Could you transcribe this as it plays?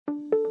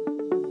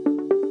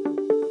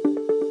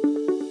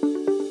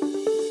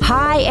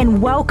Hi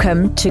and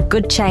welcome to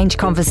Good Change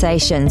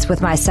Conversations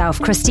with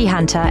myself, Christy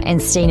Hunter and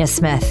Stina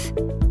Smith.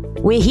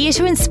 We're here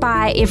to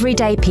inspire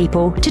everyday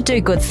people to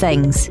do good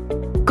things.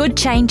 Good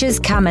changes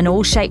come in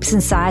all shapes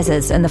and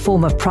sizes in the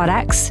form of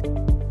products,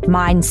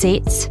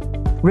 mindsets,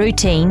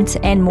 routines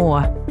and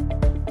more.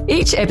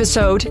 Each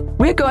episode,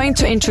 we're going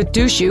to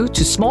introduce you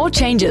to small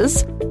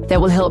changes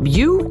that will help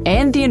you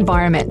and the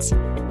environment.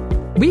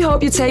 We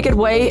hope you take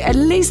away at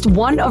least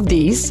one of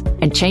these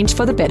and change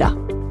for the better.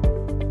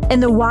 In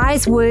the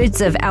wise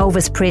words of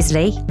Elvis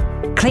Presley,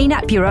 clean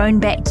up your own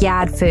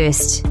backyard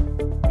first,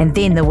 and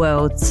then the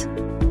world's.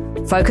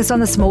 Focus on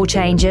the small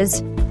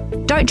changes.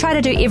 Don't try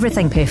to do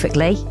everything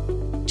perfectly.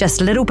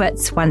 Just little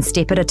bits, one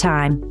step at a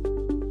time.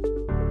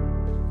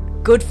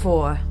 Good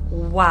For.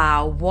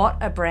 Wow, what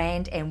a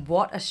brand and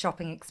what a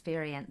shopping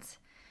experience.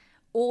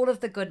 All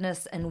of the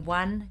goodness in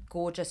one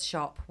gorgeous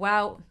shop.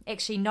 Well,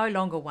 actually no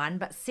longer one,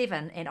 but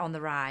 7 and on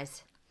the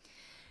rise.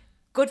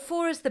 Good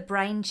For is the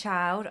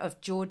brainchild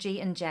of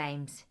Georgie and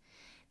James.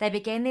 They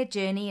began their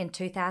journey in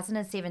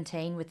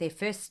 2017 with their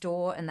first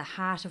store in the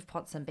heart of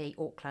Ponsonby,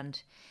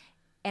 Auckland,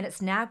 and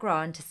it's now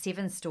grown to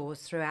 7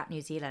 stores throughout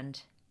New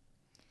Zealand.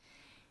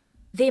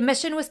 Their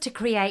mission was to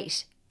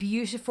create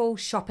beautiful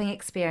shopping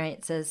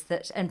experiences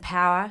that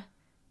empower,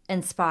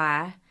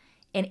 inspire,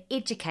 and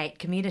educate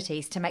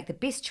communities to make the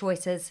best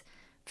choices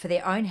for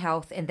their own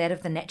health and that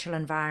of the natural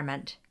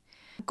environment.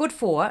 Good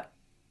For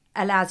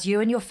allows you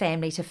and your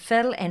family to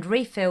fill and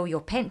refill your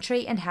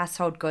pantry and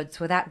household goods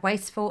without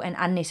wasteful and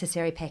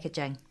unnecessary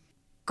packaging.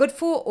 Good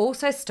For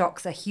also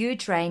stocks a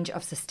huge range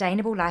of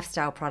sustainable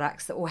lifestyle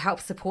products that will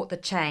help support the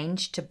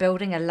change to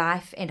building a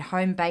life and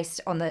home based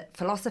on the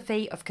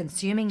philosophy of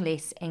consuming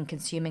less and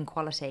consuming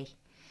quality.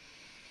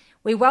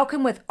 We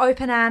welcome with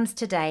open arms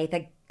today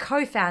the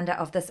co-founder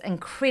of this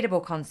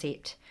incredible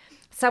concept,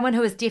 someone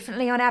who is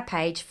definitely on our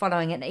page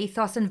following an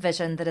ethos and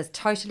vision that is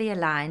totally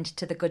aligned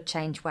to the Good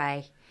Change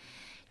way.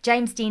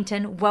 James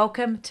Denton,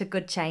 welcome to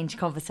Good Change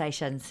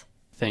Conversations.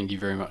 Thank you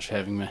very much for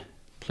having me.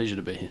 Pleasure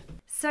to be here.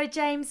 So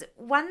James,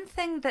 one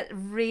thing that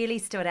really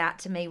stood out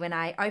to me when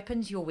I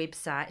opened your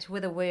website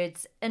were the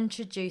words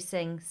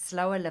introducing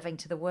slower living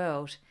to the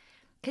world.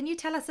 Can you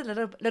tell us a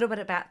little bit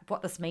about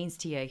what this means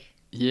to you?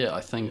 Yeah, I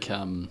think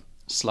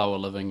slower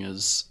living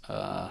is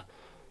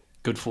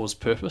Good For's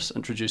purpose,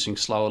 introducing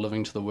slower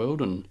living to the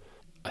world, and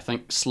I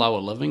think slower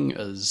living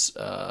is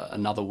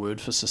another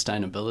word for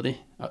sustainability.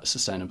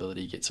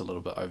 Sustainability gets a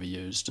little bit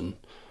overused and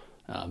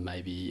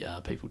maybe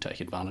people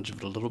take advantage of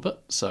it a little bit.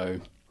 So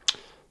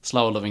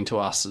slower living to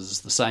us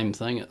is the same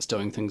thing. It's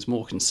doing things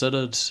more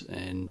considered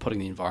and putting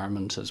the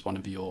environment as one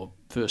of your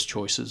first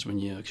choices when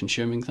you're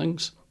consuming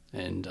things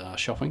and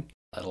shopping.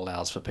 It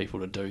allows for people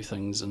to do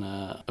things in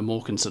a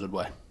more considered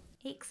way.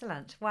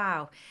 Excellent.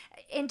 Wow.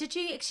 And did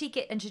you actually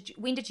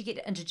when did you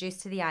get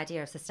introduced to the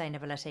idea of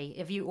sustainability?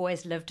 Have you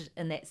always lived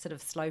in that sort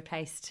of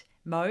slow-paced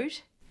mode?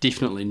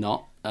 Definitely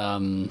not.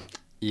 I'm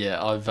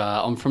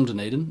from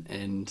Dunedin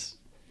and,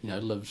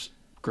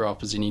 grew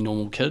up as any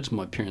normal kid.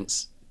 My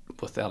parents,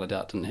 without a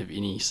doubt, didn't have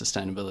any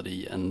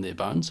sustainability in their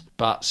bones.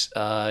 But,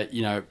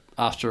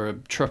 after a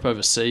trip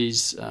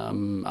overseas,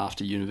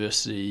 after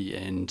university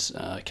and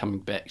coming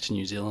back to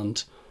New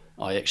Zealand,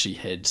 I actually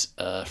had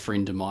a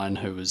friend of mine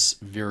who was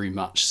very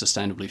much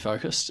sustainably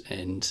focused,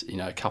 and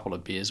a couple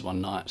of beers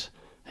one night,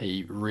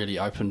 he really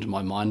opened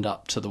my mind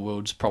up to the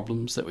world's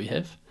problems that we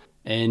have.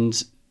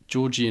 And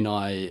Georgie and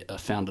I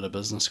founded a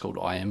business called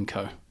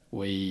IAMCO.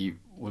 We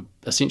were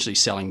essentially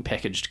selling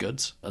packaged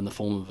goods in the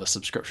form of a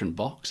subscription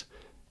box,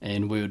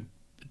 and we would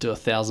do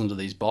 1,000 of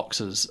these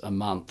boxes a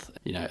month,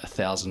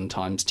 1,000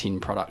 times 10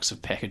 products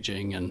of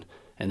packaging, and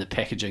the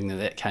packaging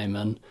that came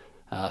in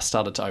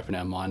started to open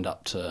our mind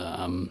up to,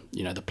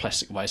 the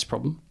plastic waste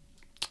problem.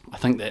 I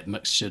think that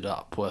mixed it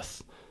up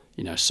with,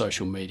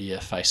 social media,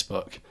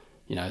 Facebook.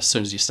 As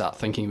soon as you start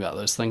thinking about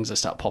those things, they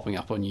start popping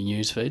up on your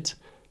news feeds.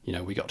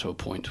 We got to a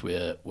point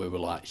where we were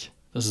like,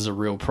 this is a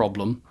real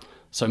problem.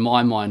 So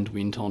my mind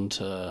went on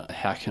to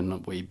how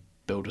can we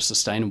build a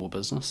sustainable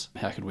business?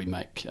 How could we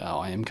make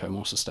our IAMCO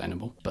more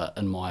sustainable? But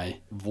in my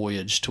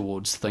voyage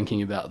towards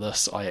thinking about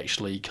this, I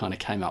actually kind of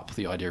came up with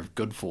the idea of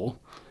Good For,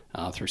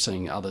 through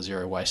seeing other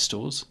zero waste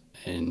stores,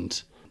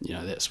 and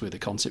that's where the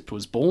concept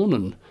was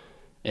born.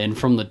 And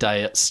from the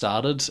day it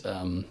started,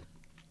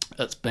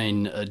 it's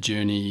been a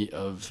journey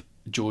of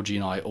Georgie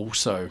and I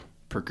also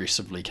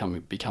progressively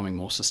becoming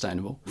more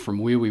sustainable. From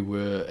where we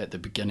were at the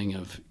beginning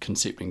of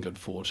concepting Good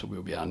For to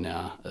where we are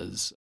now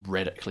is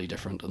radically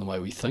different in the way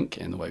we think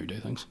and the way we do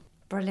things.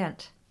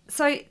 Brilliant.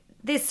 So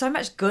there's so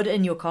much good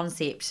in your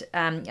concept.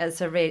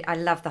 I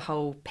love the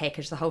whole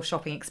package, the whole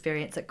shopping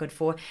experience at Good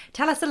For.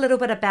 Tell us a little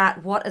bit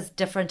about what is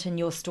different in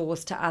your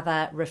stores to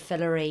other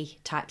refillery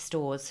type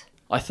stores.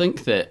 I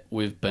think that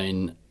we've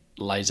been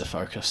laser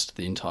focused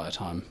the entire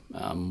time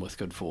with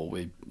Good For.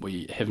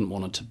 We haven't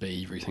wanted to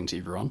be everything to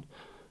everyone.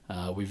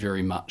 We're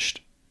very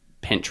much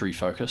pantry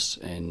focused,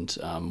 and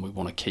we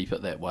want to keep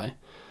it that way.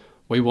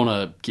 We want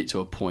to get to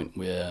a point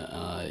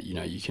where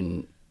you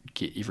can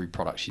get every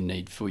product you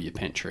need for your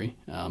pantry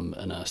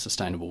in a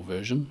sustainable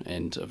version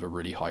and of a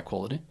really high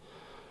quality.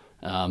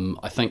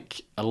 I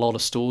think a lot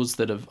of stores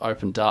that have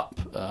opened up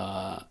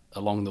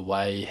along the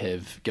way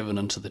have given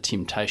into the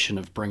temptation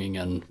of bringing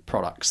in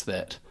products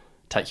that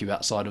take you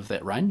outside of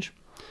that range,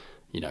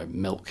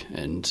 milk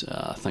and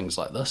things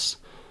like this.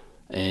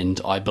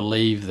 And I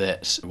believe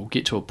that we'll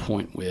get to a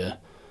point where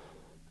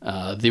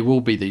there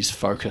will be these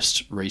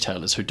focused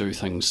retailers who do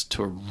things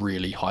to a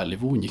really high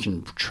level, and you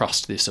can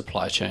trust their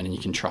supply chain and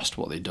you can trust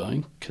what they're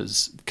doing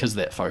because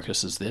that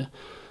focus is there.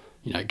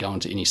 Go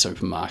into any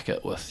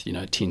supermarket with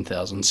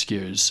 10,000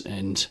 SKUs,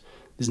 and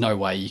there's no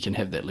way you can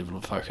have that level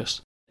of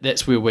focus.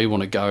 That's where we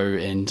want to go,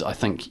 and I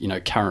think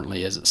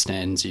currently as it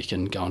stands, you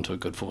can go into a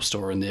Good4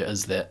 store and there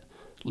is that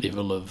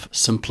level of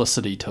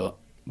simplicity to it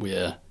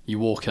where you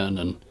walk in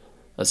and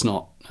it's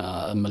not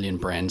a million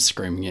brands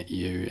screaming at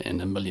you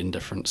and a million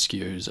different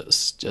SKUs.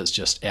 It's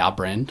just our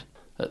brand.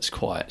 It's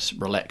quite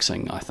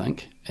relaxing, I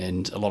think,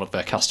 and a lot of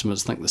our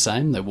customers think the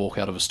same. They walk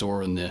out of a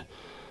store and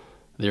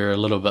they're a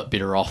little bit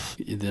better off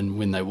than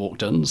when they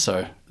walked in.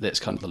 So that's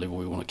kind of the level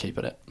we want to keep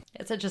it at.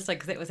 It's interesting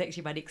because that was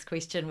actually my next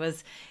question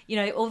was,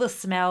 all the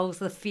smells,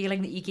 the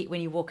feeling that you get when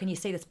you walk in, you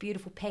see this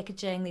beautiful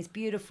packaging, these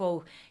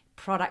beautiful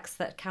products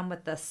that come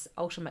with this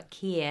ultimate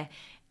care.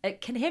 It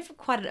can have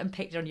quite an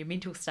impact on your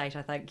mental state,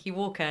 I think. You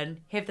walk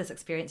in, have this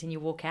experience, and you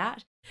walk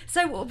out.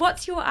 So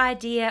what's your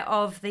idea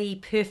of the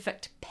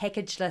perfect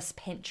packageless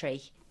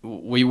pantry?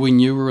 We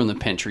knew we were in the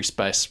pantry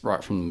space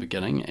right from the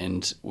beginning,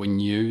 and we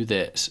knew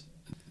that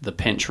the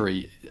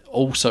pantry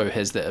also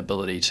has that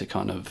ability to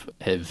kind of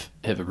have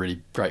a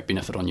really great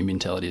benefit on your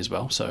mentality as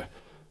well. So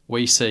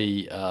we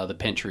see the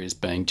pantry as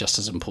being just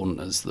as important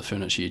as the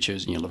furniture you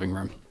choose in your living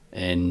room.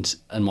 And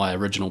in my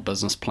original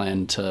business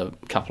plan to a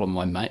couple of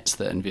my mates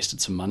that invested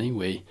some money,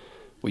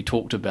 we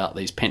talked about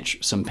these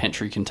some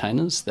pantry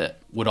containers that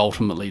would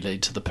ultimately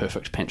lead to the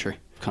perfect pantry.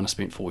 Kind of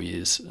spent 4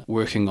 years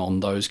working on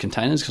those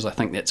containers because I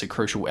think that's a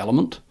crucial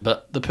element.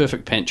 But the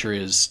perfect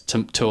pantry is,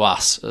 to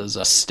us, is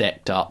a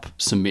stacked up,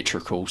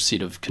 symmetrical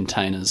set of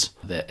containers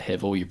that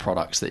have all your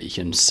products that you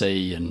can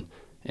see and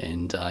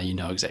you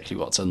know exactly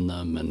what's in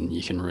them, and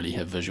you can really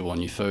have visual on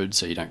your food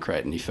so you don't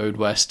create any food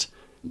waste.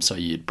 So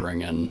you'd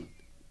bring in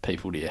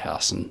people to your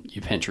house and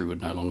your pantry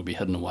would no longer be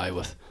hidden away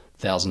with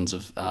thousands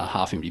of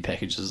half-empty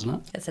packages in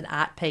it. It's an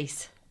art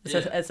piece.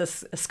 It's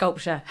a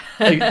sculpture.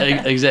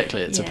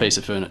 Exactly. It's a piece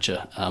of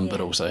furniture,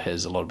 but also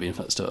has a lot of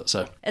benefits to it.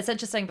 So it's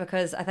interesting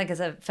because I think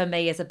for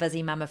me as a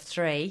busy mum of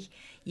 3,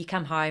 you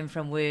come home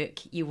from work,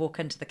 you walk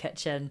into the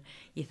kitchen,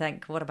 you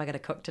think, what am I going to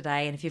cook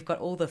today? And if you've got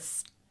all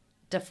this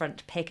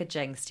different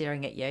packaging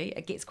staring at you,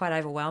 it gets quite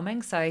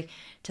overwhelming. So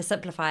to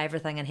simplify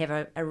everything and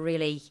have a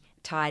really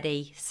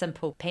tidy,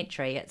 simple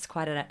pantry, it's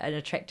quite an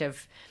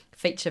attractive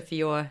feature for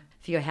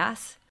your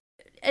house.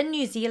 In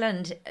New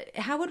Zealand,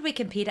 how would we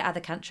compare to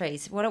other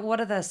countries? What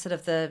are the sort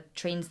of the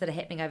trends that are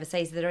happening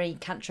overseas? Are there any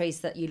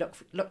countries that you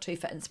look to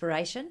for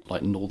inspiration?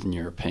 Like Northern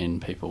European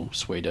people,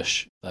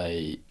 Swedish,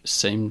 they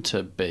seem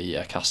to be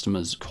our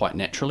customers quite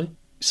naturally.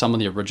 Some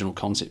of the original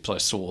concepts I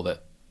saw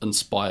that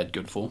inspired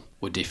Good4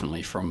 were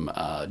definitely from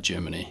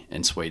Germany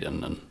and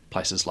Sweden and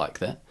places like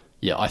that.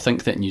 Yeah, I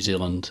think that New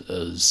Zealand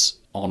is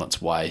on its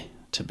way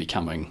to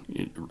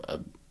becoming,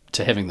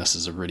 to having this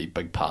as a really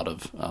big part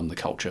of the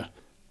culture.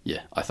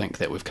 Yeah, I think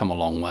that we've come a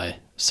long way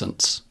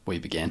since we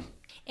began.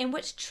 And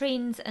which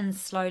trends in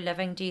slow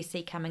living do you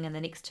see coming in the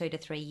next 2 to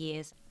 3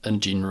 years? In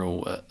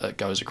general, it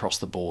goes across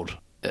the board.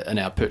 In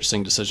our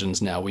purchasing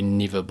decisions now, we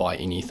never buy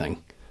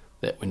anything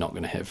that we're not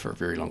going to have for a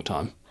very long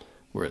time,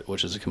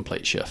 which is a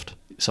complete shift.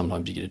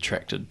 Sometimes you get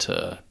attracted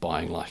to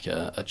buying like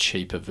a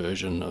cheaper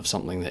version of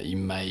something that you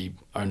may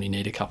only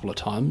need a couple of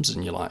times,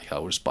 and you're like,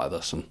 I'll just buy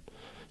this and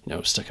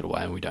stick it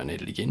away and we don't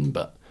need it again.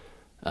 But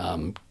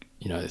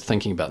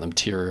thinking about the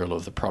material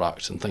of the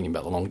product and thinking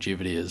about the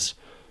longevity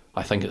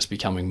I think it's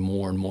becoming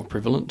more and more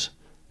prevalent.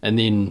 And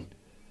then,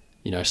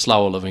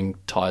 slower living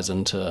ties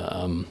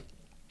into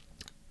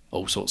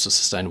all sorts of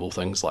sustainable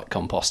things like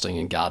composting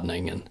and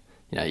gardening, and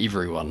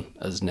everyone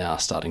is now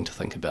starting to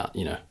think about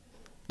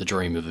the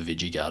dream of a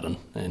veggie garden.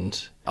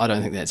 And I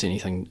don't think that's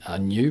anything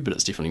new, but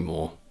it's definitely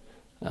more.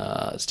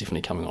 It's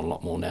definitely coming on a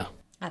lot more now.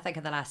 I think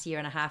in the last year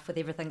and a half with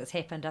everything that's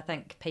happened, I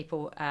think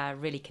people are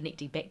really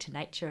connecting back to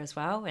nature as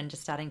well and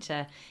just starting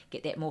to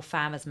get that more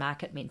farmers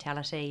market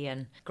mentality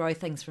and grow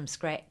things from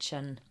scratch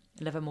and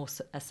live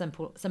a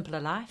simpler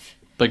life.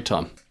 Big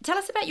time. Tell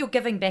us about your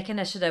Giving Back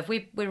initiative.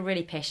 We're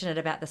really passionate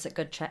about this at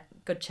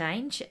Good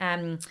Change.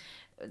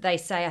 They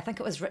say, I think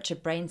it was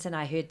Richard Branson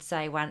I heard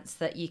say once,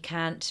 that you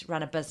can't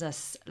run a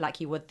business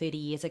like you would 30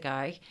 years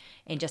ago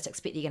and just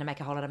expect you're going to make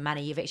a whole lot of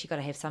money. You've actually got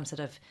to have some sort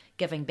of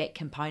giving back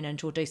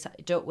component or do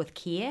it with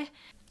care.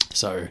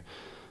 So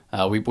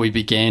we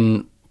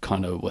began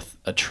kind of with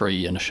a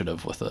tree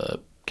initiative with a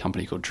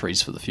company called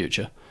Trees for the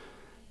Future,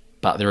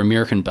 but they're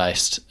American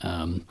based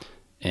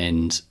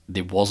and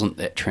there wasn't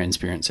that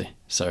transparency.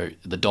 So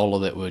the dollar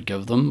that we'd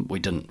give them, we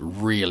didn't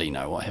really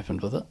know what happened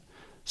with it.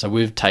 So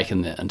we've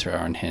taken that into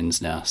our own hands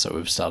now. So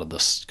we've started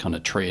this kind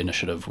of tree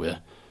initiative where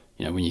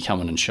when you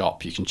come in and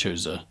shop, you can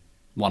choose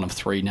one of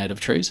 3 native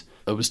trees.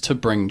 It was to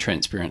bring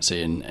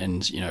transparency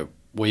and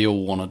we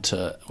all wanted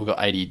to, we've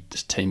got 80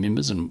 team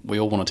members and we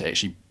all wanted to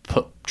actually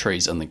put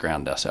trees in the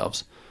ground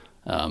ourselves.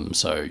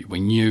 So we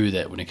knew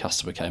that when a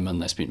customer came in,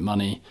 they spent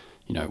money,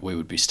 we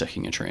would be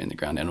sticking a tree in the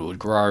ground and it would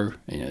grow,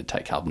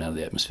 take carbon out of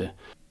the atmosphere.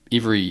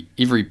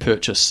 Every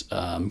purchase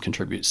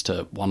contributes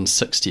to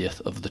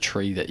 1/60th of the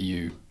tree that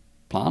you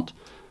plant,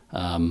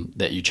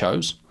 that you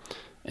chose.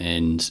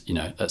 And,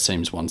 it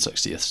seems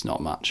 1/60th is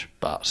not much,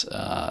 but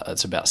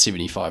it's about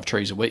 75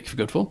 trees a week for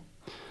Goodful.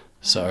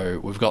 So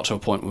we've got to a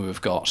point where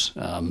we've got,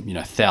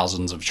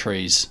 thousands of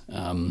trees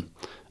in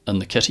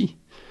the kitty.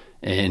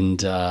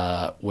 And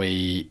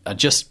we are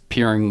just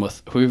pairing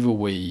with whoever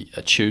we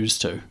choose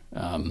to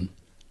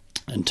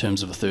in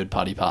terms of a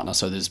third-party partner.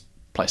 So there's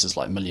places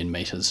like Million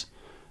Meters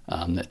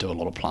that do a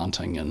lot of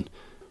planting. And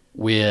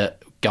we're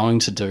going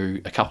to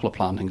do a couple of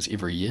plantings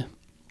every year.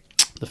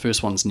 The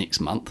first one's next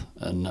month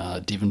in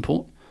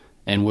Devonport.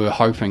 And we're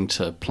hoping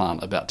to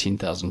plant about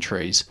 10,000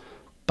 trees,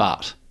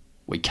 but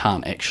we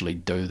can't actually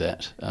do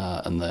that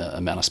in the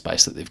amount of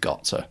space that they've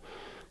got. So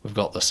we've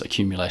got this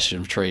accumulation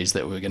of trees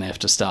that we're going to have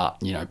to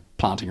start,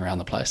 planting around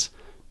the place.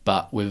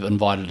 But we've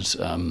invited,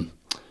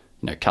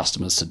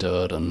 customers to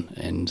do it,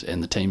 and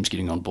the team's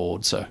getting on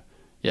board. So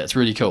yeah, it's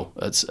really cool.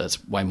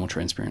 It's way more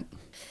transparent.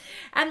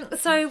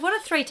 So what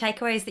are 3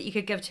 takeaways that you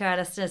could give to our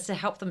listeners to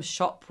help them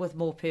shop with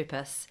more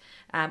purpose,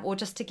 or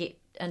just to get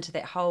into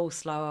that whole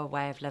slower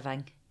way of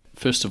living?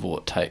 First of all,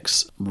 it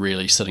takes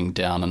really sitting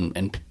down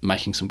and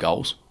making some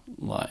goals,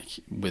 like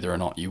whether or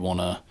not you want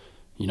to,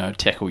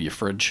 tackle your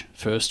fridge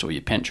first or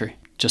your pantry.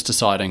 Just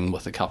deciding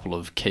with a couple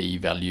of key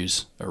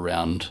values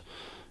around,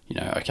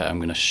 okay, I'm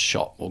going to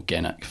shop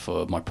organic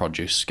for my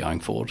produce going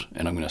forward,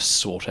 and I'm going to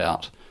sort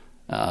out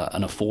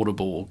an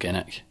affordable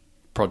organic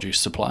produce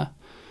supplier.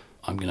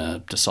 I'm going to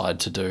decide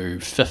to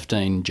do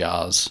 15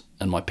 jars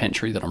in my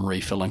pantry that I'm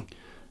refilling,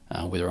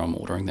 whether I'm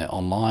ordering that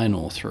online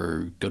or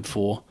through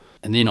Good4.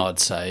 And then I'd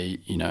say,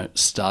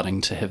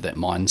 starting to have that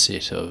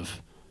mindset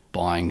of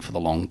buying for the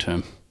long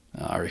term.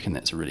 I reckon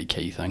that's a really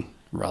key thing,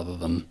 rather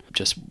than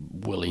just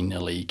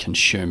willy-nilly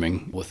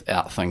consuming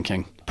without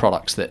thinking.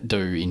 Products that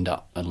do end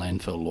up in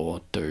landfill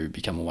or do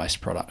become a waste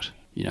product.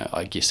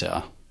 I guess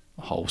our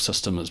whole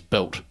system is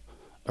built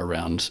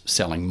around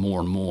selling more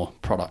and more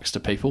products to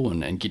people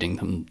and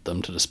getting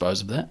them to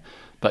dispose of that,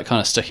 but kind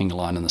of sticking a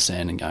line in the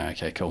sand and going,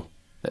 okay, cool,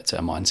 that's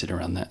our mindset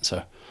around that.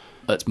 So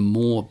it's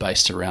more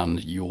based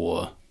around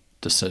your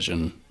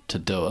decision to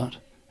do it,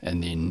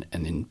 and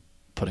then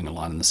putting a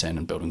line in the sand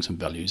and building some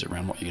values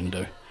around what you're going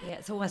to do. Yeah,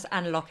 it's almost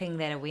unlocking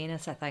that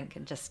awareness, I think,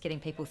 and just getting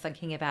people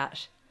thinking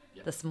about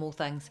the small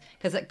things.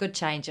 Because at Good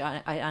Change,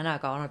 I know I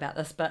go on about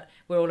this, but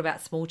we're all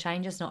about small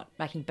changes, not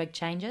making big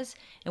changes.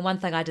 And one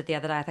thing I did the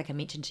other day, I think I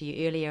mentioned to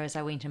you earlier, is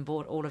I went and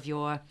bought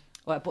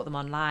I bought them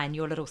online,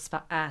 your little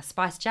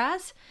spice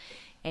jars.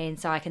 And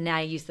so I can now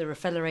use the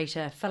refillery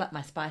to fill up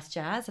my spice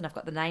jars, and I've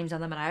got the names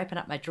on them, and I open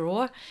up my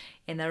drawer,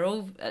 and they're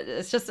all,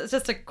 it's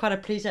just quite a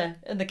pleasure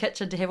in the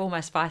kitchen to have all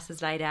my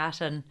spices laid out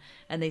in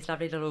these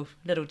lovely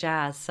little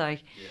jars. So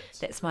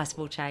that's my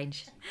small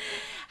change.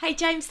 Hey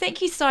James,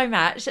 thank you so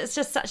much. It's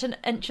just such an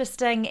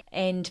interesting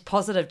and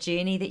positive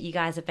journey that you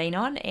guys have been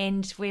on,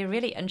 and we're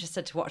really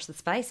interested to watch the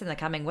space in the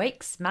coming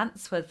weeks,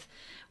 months, with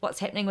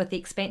what's happening with the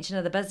expansion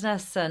of the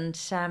business, and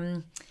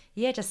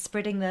just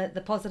spreading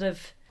the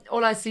positive.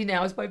 All I see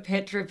now is my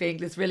pantry being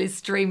this really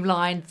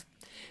streamlined,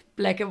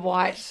 black and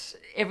white.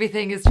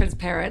 Everything is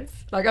transparent.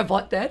 Like, I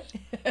bought that.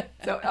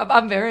 So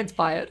I'm very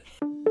inspired.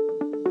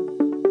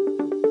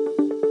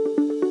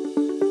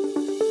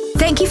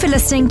 Thank you for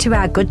listening to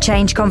our Good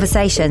Change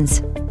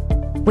Conversations.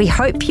 We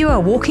hope you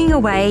are walking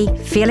away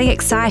feeling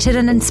excited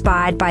and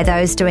inspired by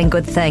those doing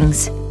good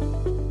things.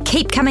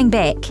 Keep coming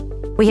back.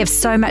 We have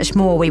so much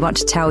more we want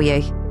to tell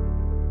you.